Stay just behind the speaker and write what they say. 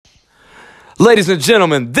Ladies and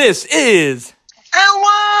gentlemen, this is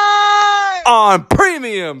N1 on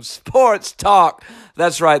Premium Sports Talk.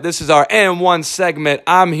 That's right, this is our N1 segment.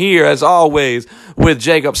 I'm here, as always, with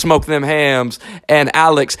Jacob Smoke Them Hams and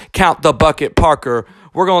Alex Count the Bucket Parker.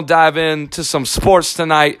 We're going to dive into some sports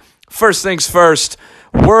tonight. First things first,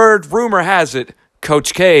 rumor has it,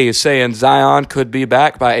 Coach K is saying Zion could be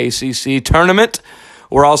back by ACC tournament.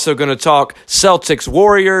 We're also going to talk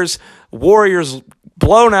Celtics-Warriors. Warriors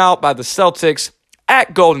blown out by the Celtics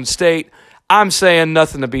at Golden State. I'm saying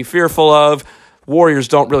nothing to be fearful of. Warriors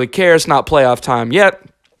don't really care. It's not playoff time yet.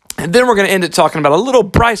 And then we're going to end it talking about a little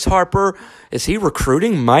Bryce Harper. Is he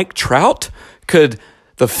recruiting Mike Trout? Could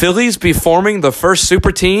the Phillies be forming the first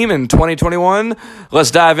super team in 2021? Let's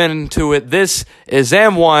dive into it. This is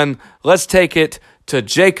M1. Let's take it to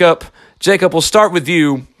Jacob. Jacob, we'll start with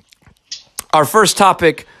you. Our first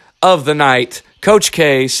topic of the night, Coach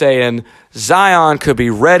K saying Zion could be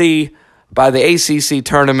ready by the ACC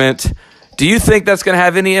tournament. Do you think that's going to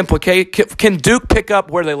have any implication? Can Duke pick up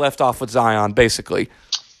where they left off with Zion, basically?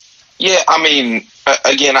 Yeah, I mean,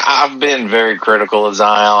 again, I've been very critical of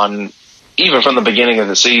Zion, even from the beginning of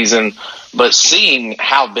the season, but seeing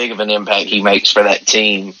how big of an impact he makes for that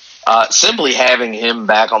team, simply having him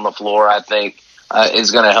back on the floor, I think,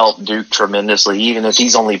 is going to help Duke tremendously, even if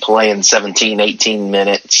he's only playing 17, 18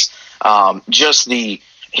 minutes. Just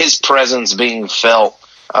his presence being felt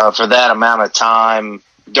for that amount of time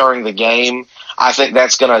during the game, I think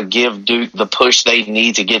that's going to give Duke the push they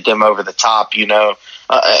need to get them over the top, and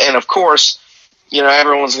of course,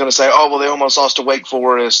 everyone's going to say, oh, well, they almost lost to Wake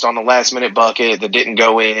Forest on the last minute bucket that didn't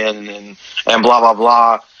go in and blah, blah,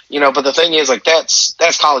 blah. But the thing is,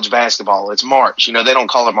 that's college basketball. It's March. They don't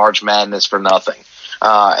call it March Madness for nothing.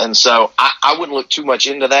 And so I wouldn't look too much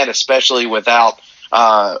into that, especially without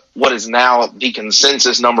what is now the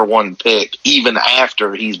consensus number one pick, even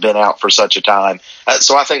after he's been out for such a time.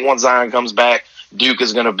 So I think once Zion comes back, Duke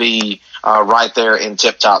is going to be right there in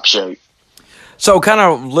tip-top shape. So kind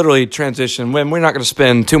of literally transition. When we're not going to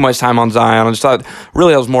spend too much time on Zion, I just thought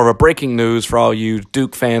really that was more of a breaking news for all you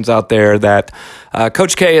Duke fans out there that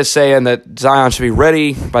Coach K is saying that Zion should be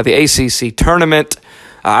ready by the ACC tournament.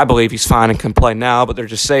 I believe he's fine and can play now, but they're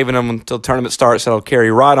just saving him until the tournament starts. So it'll carry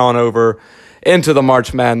right on over into the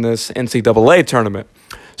March Madness NCAA tournament.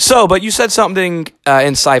 So, but you said something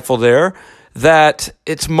insightful there, that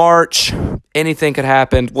it's March, anything could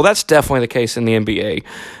happen. Well, that's definitely the case in the NBA.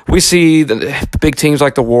 We see the big teams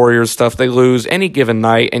like the Warriors stuff, they lose any given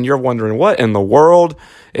night, and you're wondering what in the world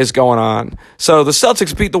is going on. So the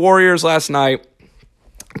Celtics beat the Warriors last night,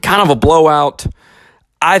 kind of a blowout.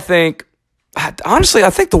 Honestly,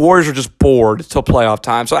 I think the Warriors are just bored till playoff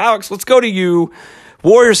time. So, Alex, let's go to you.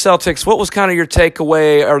 Warriors, Celtics, what was kind of your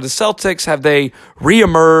takeaway? Are the Celtics, have they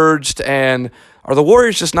reemerged, and are the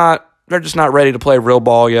Warriors just not ready to play real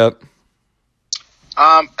ball yet?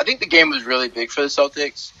 I think the game was really big for the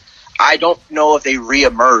Celtics. I don't know if they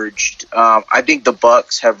reemerged. I think the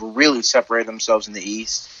Bucks have really separated themselves in the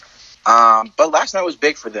East. But last night was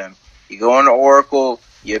big for them. You go into Oracle,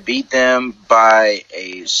 you beat them by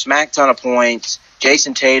a smack ton of points.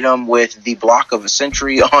 Jason Tatum with the block of a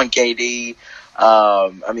century on KD.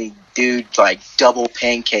 Dude, double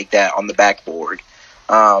pancake that on the backboard.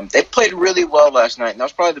 They played really well last night, and that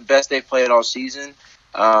was probably the best they've played all season.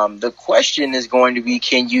 The question is going to be,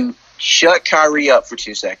 can you shut Kyrie up for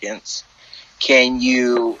 2 seconds? Can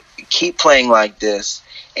you keep playing like this?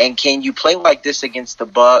 And can you play like this against the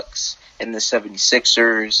Bucks and the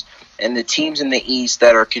 76ers and the teams in the East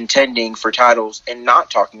that are contending for titles and not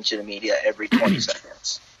talking to the media every 20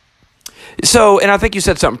 seconds? So, and I think you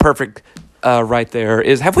said something perfect right there,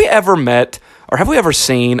 is have we ever met or have we ever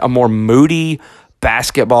seen a more moody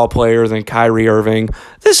basketball player than Kyrie Irving?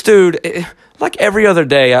 This dude, like every other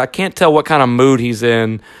day, I can't tell what kind of mood he's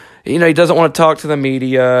in. He doesn't want to talk to the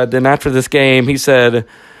media. Then after this game, he said,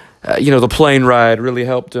 the plane ride really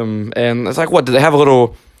helped him. And it's like, what, did they have a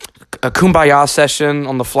kumbaya session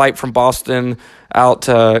on the flight from Boston out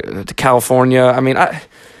to California? I mean,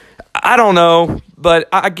 I don't know, but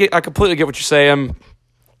I completely get what you're saying.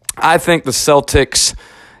 I think the Celtics,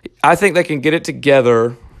 they can get it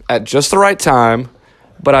together at just the right time,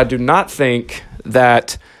 but I do not think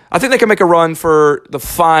that – I think they can make a run for the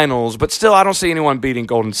finals, but still I don't see anyone beating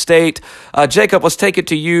Golden State. Jacob, let's take it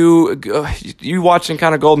to you. You watching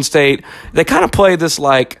kind of Golden State. They kind of play this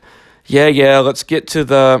let's get to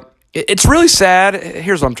the – it's really sad.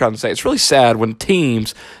 Here's what I'm trying to say. It's really sad when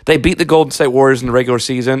teams, they beat the Golden State Warriors in the regular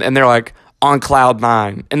season, and they're on cloud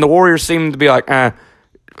nine. And the Warriors seem to be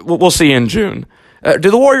we'll see you in June. Do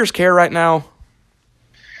the Warriors care right now?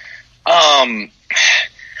 I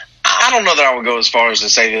don't know that I would go as far as to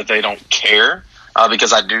say that they don't care,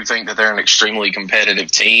 because I do think that they're an extremely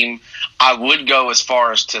competitive team. I would go as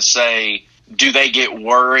far as to say, do they get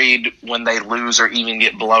worried when they lose or even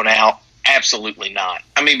get blown out? Absolutely not.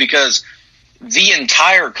 I mean, because the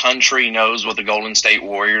entire country knows what the Golden State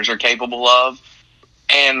Warriors are capable of.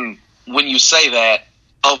 And when you say that,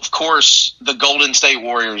 of course, the Golden State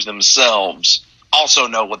Warriors themselves also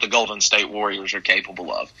know what the Golden State Warriors are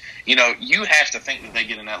capable of. You know, you have to think that they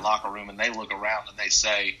get in that locker room and they look around and they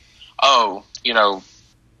say, oh, you know,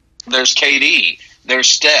 there's KD, there's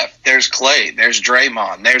Steph, there's Clay, there's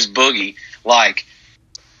Draymond, there's Boogie. Like,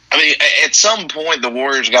 I mean, at some point the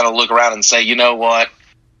Warriors got to look around and say, you know what?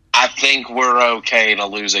 I think we're okay to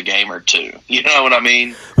lose a game or two. You know what I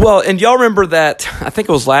mean? Well, and y'all remember that, I think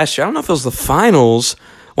it was last year. I don't know if it was the finals.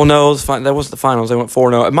 Well, no, it was that was the finals. They went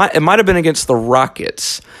 4-0. It might have been against the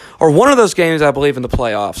Rockets or one of those games, I believe, in the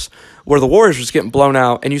playoffs where the Warriors was getting blown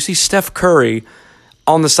out, and you see Steph Curry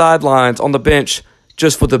on the sidelines, on the bench,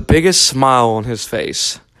 just with the biggest smile on his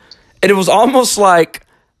face. And it was almost like,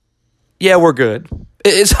 yeah, we're good.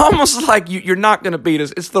 It's almost like you're not going to beat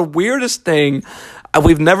us. It's the weirdest thing.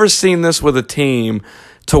 We've never seen this with a team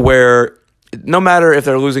to where no matter if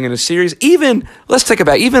they're losing in a series, even, let's take it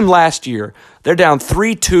back, even last year, they're down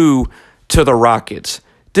 3-2 to the Rockets.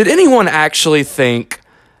 Did anyone actually think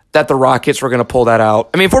that the Rockets were going to pull that out?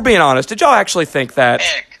 I mean, if we're being honest, did y'all actually think that?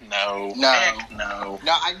 Heck no. No. Heck no.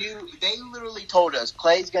 No, I knew they literally told us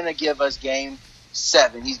Clay's going to give us game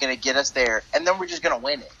 7. He's going to get us there, and then we're just going to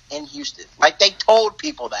win it in Houston. Like, they told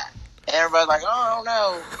people that. And everybody's like, oh,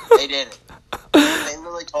 no. They did it. They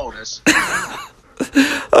literally told us.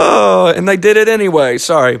 Oh, and they did it anyway.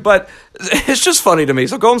 Sorry. But it's just funny to me.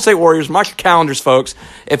 So Golden State Warriors, mark your calendars, folks.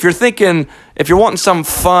 If you're wanting some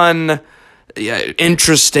fun,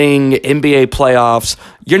 interesting NBA playoffs,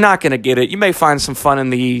 you're not going to get it. You may find some fun in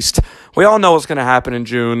the East. We all know what's going to happen in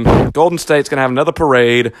June. Golden State's going to have another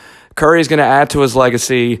parade. Curry's going to add to his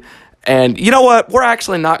legacy. And you know what? We're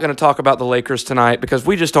actually not going to talk about the Lakers tonight because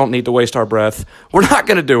we just don't need to waste our breath. We're not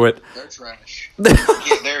going to do it. They're trash. Yeah,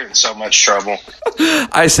 they're in so much trouble.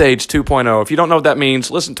 Ice Age 2.0. If you don't know what that means,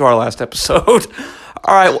 listen to our last episode.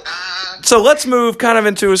 All right. So let's move kind of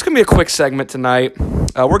into, it's going to be a quick segment tonight.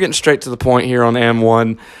 We're getting straight to the point here on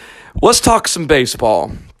AM1. Let's talk some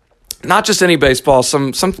baseball. Not just any baseball,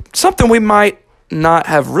 something we might not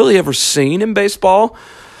have really ever seen in baseball.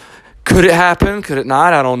 Could it happen? Could it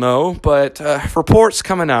not? I don't know. But reports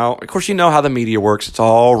coming out. Of course, you know how the media works. It's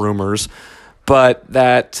all rumors. But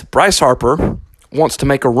that Bryce Harper wants to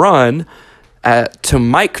make a run to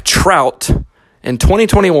Mike Trout in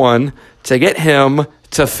 2021 to get him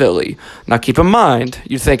to Philly. Now, keep in mind,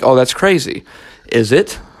 you think, oh, that's crazy. Is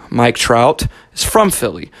it? Mike Trout is from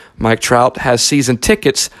Philly. Mike Trout has season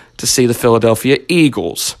tickets to see the Philadelphia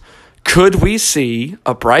Eagles. Could we see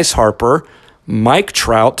a Bryce Harper, Mike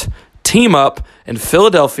Trout team up in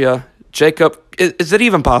Philadelphia? Jacob, is it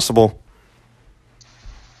even possible?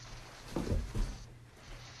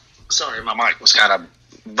 Sorry, my mic was kind of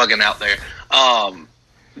bugging out there.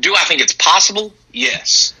 Do I think it's possible?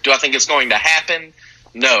 Yes. Do I think it's going to happen?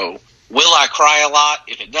 No. Will I cry a lot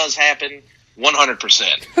if it does happen?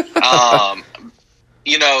 100%.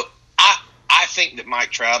 You know, I think that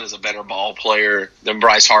Mike Trout is a better ball player than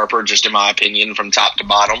Bryce Harper, just in my opinion, from top to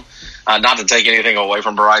bottom. Not to take anything away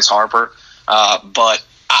from Bryce Harper, but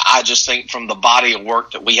I just think from the body of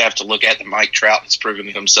work that we have to look at, that Mike Trout has proven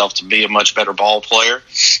himself to be a much better ball player.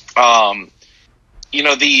 You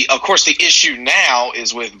know, of course, the issue now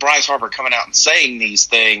is with Bryce Harper coming out and saying these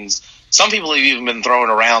things. Some people have even been throwing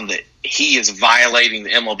around that he is violating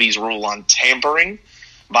the MLB's rule on tampering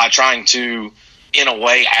by trying to, in a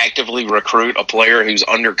way, actively recruit a player who's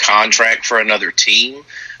under contract for another team.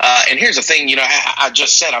 And here's the thing, you know, I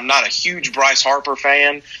just said I'm not a huge Bryce Harper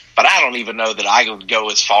fan, but I don't even know that I would go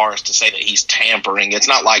as far as to say that he's tampering. It's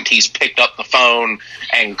not like he's picked up the phone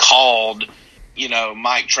and called, you know,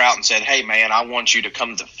 Mike Trout and said, hey, man, I want you to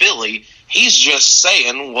come to Philly. He's just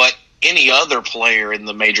saying what any other player in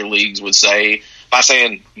the major leagues would say by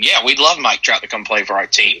saying, yeah, we'd love Mike Trout to come play for our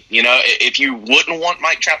team. You know, if you wouldn't want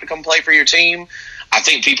Mike Trout to come play for your team, I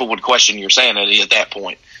think people would question your sanity at that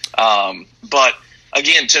point. But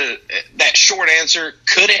again, to that short answer,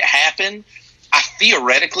 could it happen?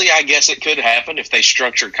 Theoretically, I guess it could happen if they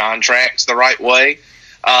structure contracts the right way.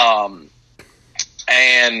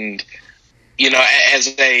 And, you know,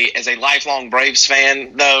 as a lifelong Braves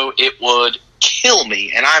fan, though, it would kill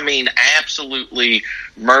me, and I mean absolutely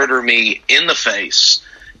murder me in the face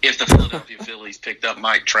if the Philadelphia Phillies picked up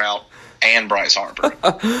Mike Trout and Bryce Harper.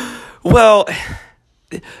 Well,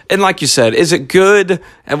 and like you said, is it good?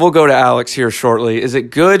 And we'll go to Alex here shortly. Is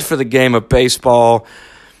it good for the game of baseball?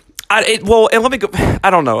 And let me go. I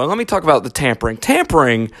don't know. And let me talk about the tampering.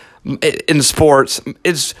 Tampering in sports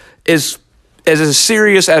is as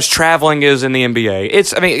serious as traveling is in the NBA.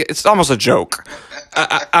 It's almost a joke.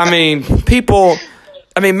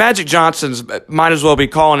 Magic Johnson's might as well be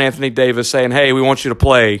calling Anthony Davis saying, "Hey, we want you to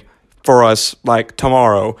play for us like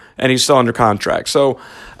tomorrow," and he's still under contract. So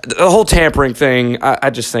the whole tampering thing, I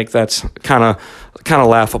just think that's kind of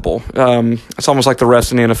laughable. It's almost like the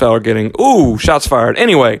refs in the NFL are getting shots fired.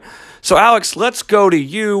 Anyway, so Alex, let's go to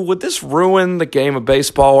you. Would this ruin the game of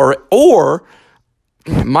baseball, or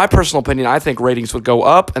my personal opinion, I think ratings would go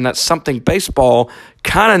up, and that's something baseball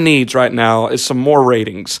kind of needs right now is some more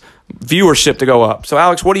ratings, viewership to go up. So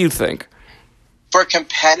Alex, what do you think? For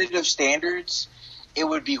competitive standards, it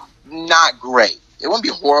would be not great. It wouldn't be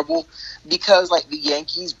horrible because, like, the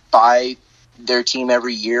Yankees buy their team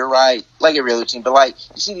every year, right? Like every other team. But, like,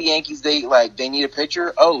 you see the Yankees, they need a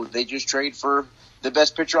pitcher. Oh, they just trade for the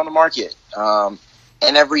best pitcher on the market.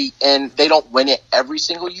 And they don't win it every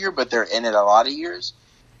single year, but they're in it a lot of years.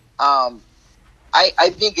 I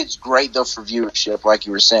think it's great, though, for viewership, like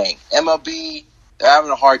you were saying. MLB, they're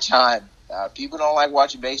having a hard time. People don't like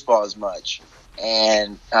watching baseball as much.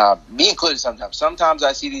 And me included sometimes. Sometimes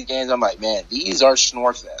I see these games, I'm like, man, these are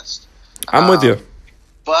snorefest. I'm with you.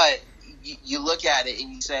 But you look at it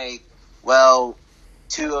and you say, well,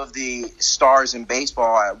 two of the stars in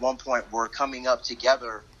baseball at one point were coming up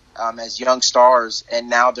together as young stars, and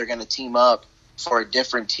now they're going to team up for a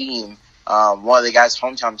different team. One of the guys'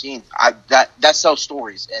 hometown team. That sells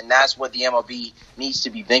stories, and that's what the MLB needs to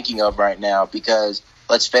be thinking of right now because,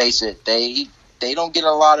 let's face it, they don't get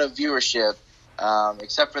a lot of viewership.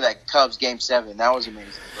 Except for that Cubs Game 7, that was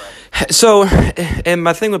amazing. But. So, and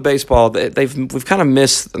my thing with baseball, we've kind of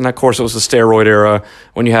missed, and of course it was the steroid era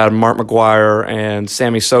when you had Mark McGwire and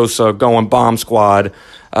Sammy Sosa going bomb squad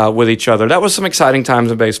with each other. That was some exciting times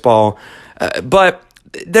in baseball, but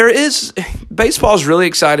baseball is really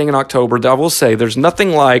exciting in October. I will say there's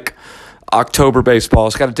nothing like October baseball.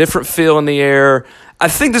 It's got a different feel in the air. I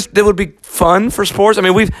think that would be fun for sports.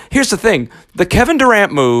 Here's the thing: the Kevin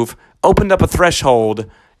Durant move opened up a threshold.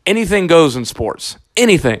 Anything goes in sports.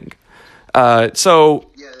 Anything. There's no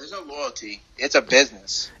loyalty. It's a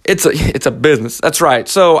business. It's a business. That's right.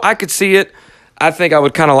 So I could see it. I think I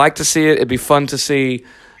would kind of like to see it. It'd be fun to see.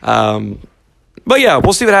 But yeah,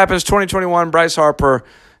 we'll see what happens. 2021, Bryce Harper,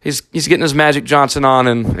 he's getting his Magic Johnson on,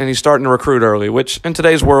 and he's starting to recruit early, which in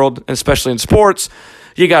today's world, and especially in sports,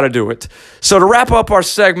 you got to do it. So to wrap up our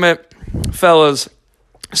segment, fellas,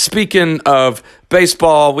 speaking of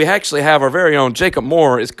baseball, we actually have our very own Jacob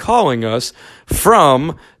Moore is calling us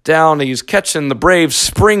from down. He's catching the Braves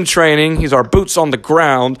spring training. He's our boots on the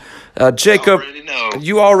ground. Jacob,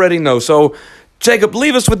 you already know. So, Jacob,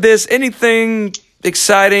 leave us with this. Anything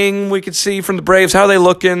exciting we could see from the Braves? How are they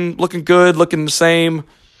looking? Looking good? Looking the same?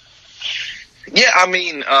 Yeah,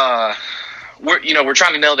 we're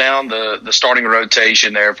trying to nail down the starting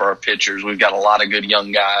rotation there for our pitchers. We've got a lot of good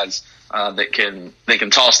young guys that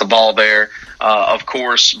can toss the ball there. Of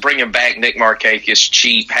course, bringing back Nick Markakis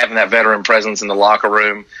cheap, having that veteran presence in the locker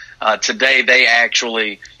room. Today they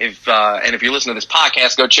actually, if you're listening to this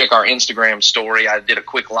podcast, go check our Instagram story. I did a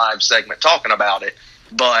quick live segment talking about it,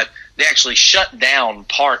 but they actually shut down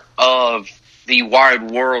part of the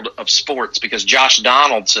Wired World of Sports because Josh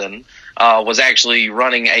Donaldson was actually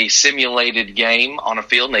running a simulated game on a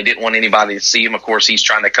field, and they didn't want anybody to see him. Of course, he's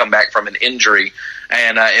trying to come back from an injury,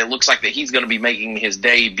 and it looks like that he's going to be making his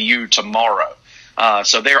debut tomorrow.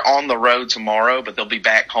 So they're on the road tomorrow, but they'll be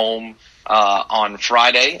back home on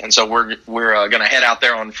Friday, and so we're going to head out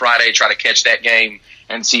there on Friday, try to catch that game,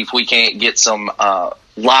 and see if we can't get some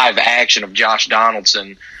live action of Josh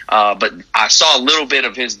Donaldson. But I saw a little bit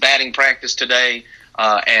of his batting practice today.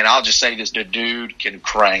 And I'll just say this, the dude can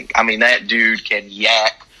crank. That dude can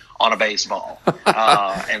yak on a baseball.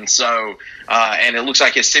 And it looks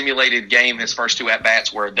like his simulated game, his first two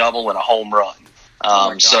at-bats were a double and a home run.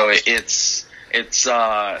 So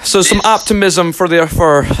some optimism for the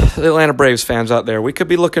Atlanta Braves fans out there. We could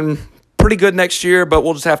be looking pretty good next year, but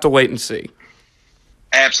we'll just have to wait and see.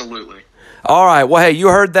 Absolutely. All right. Well, hey, you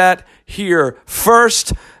heard that here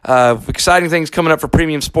first. Exciting things coming up for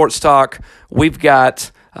Premium Sports Talk. We've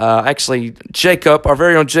got Jacob, our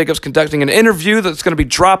very own Jacob's conducting an interview that's going to be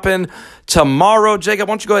dropping tomorrow. Jacob,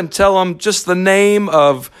 why don't you go ahead and tell them just the name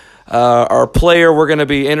of our player we're going to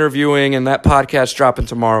be interviewing and that podcast dropping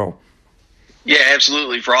tomorrow. Yeah,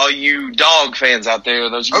 absolutely. For all you dog fans out there,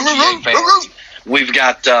 those UGA fans, we've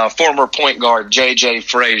got former point guard J.J.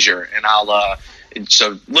 Frazier, and I'll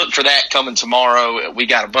So look for that coming tomorrow. We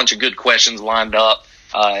got a bunch of good questions lined up,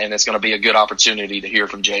 and it's going to be a good opportunity to hear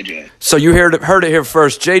from JJ. So you heard it here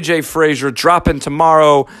first. JJ Frazier dropping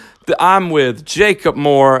tomorrow. I'm with Jacob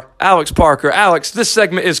Moore, Alex Parker. Alex, this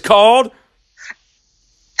segment is called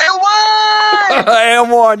And one!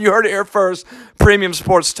 And One. You heard it here first. Premium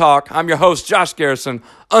Sports Talk. I'm your host, Josh Garrison.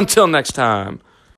 Until next time.